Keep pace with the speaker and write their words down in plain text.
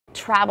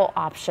travel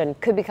option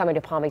could be coming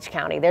to Palm Beach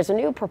County. There's a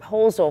new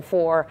proposal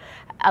for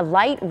a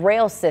light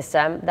rail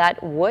system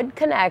that would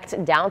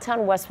connect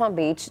downtown West Palm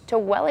Beach to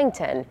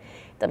Wellington.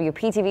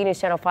 WPTV News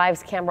Channel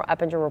 5's Camera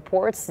Uppinger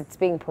reports it's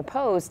being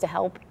proposed to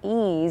help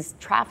ease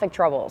traffic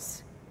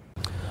troubles.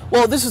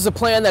 Well, this is a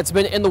plan that's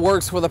been in the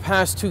works for the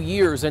past 2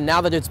 years, and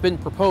now that it's been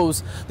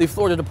proposed, the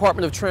Florida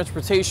Department of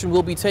Transportation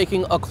will be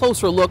taking a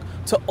closer look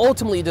to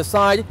ultimately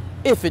decide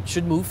if it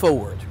should move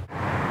forward.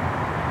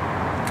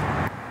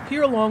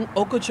 Here along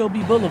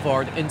Okeechobee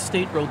Boulevard and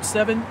State Road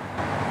 7,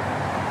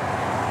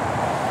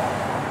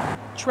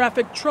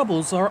 traffic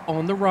troubles are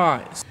on the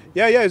rise.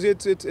 Yeah,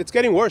 it's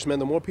getting worse, man.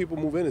 The more people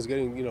move in, it's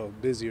getting,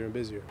 busier and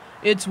busier.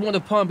 It's one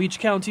of Palm Beach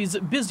County's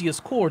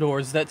busiest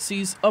corridors that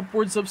sees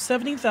upwards of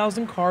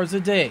 70,000 cars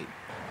a day.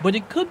 But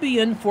it could be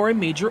in for a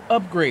major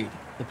upgrade.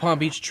 The Palm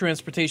Beach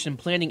Transportation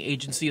Planning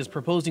Agency is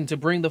proposing to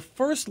bring the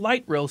first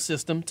light rail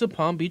system to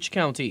Palm Beach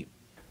County.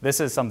 This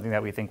is something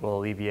that we think will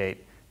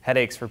alleviate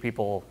headaches for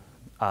people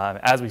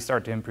as we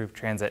start to improve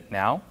transit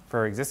now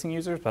for existing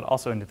users, but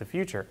also into the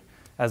future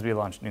as we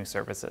launch new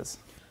services.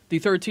 The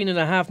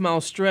 13.5-mile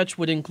stretch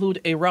would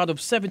include a route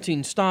of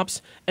 17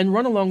 stops and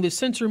run along the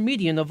center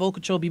median of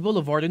Okeechobee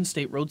Boulevard and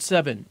State Road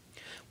 7.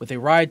 With a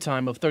ride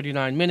time of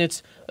 39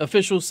 minutes,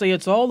 officials say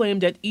it's all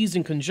aimed at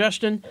easing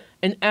congestion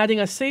and adding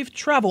a safe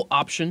travel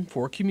option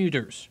for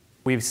commuters.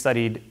 We've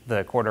studied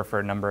the corridor for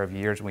a number of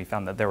years, and we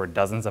found that there were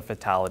dozens of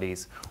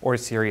fatalities or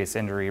serious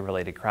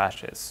injury-related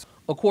crashes.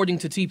 According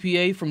to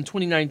TPA, from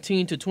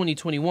 2019 to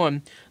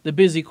 2021, the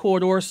busy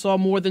corridor saw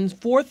more than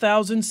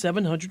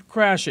 4,700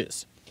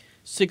 crashes.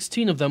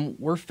 16 of them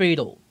were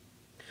fatal.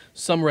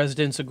 Some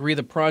residents agree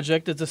the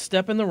project is a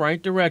step in the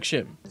right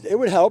direction. It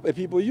would help if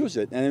people use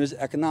it and it was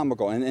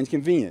economical and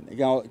convenient.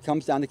 It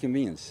comes down to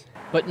convenience.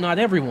 But not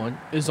everyone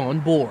is on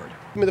board.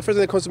 I mean, the first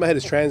thing that comes to my head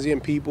is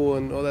transient people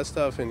and all that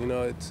stuff, and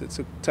it's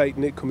a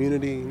tight-knit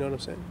community, you know what I'm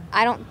saying?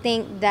 I don't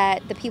think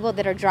that the people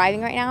that are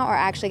driving right now are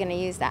actually going to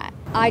use that.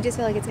 I just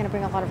feel like it's going to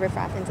bring a lot of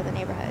riffraff into the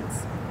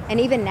neighborhoods. And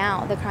even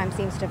now, the crime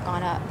seems to have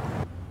gone up.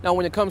 Now,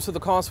 when it comes to the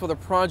cost for the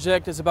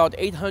project, it's about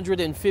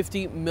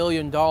 $850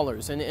 million.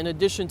 And in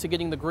addition to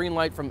getting the green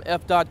light from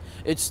FDOT,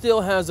 it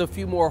still has a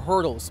few more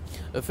hurdles.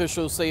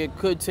 Officials say it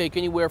could take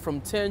anywhere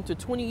from 10 to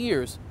 20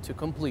 years to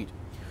complete.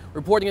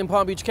 Reporting in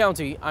Palm Beach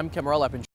County, I'm Wellington Green.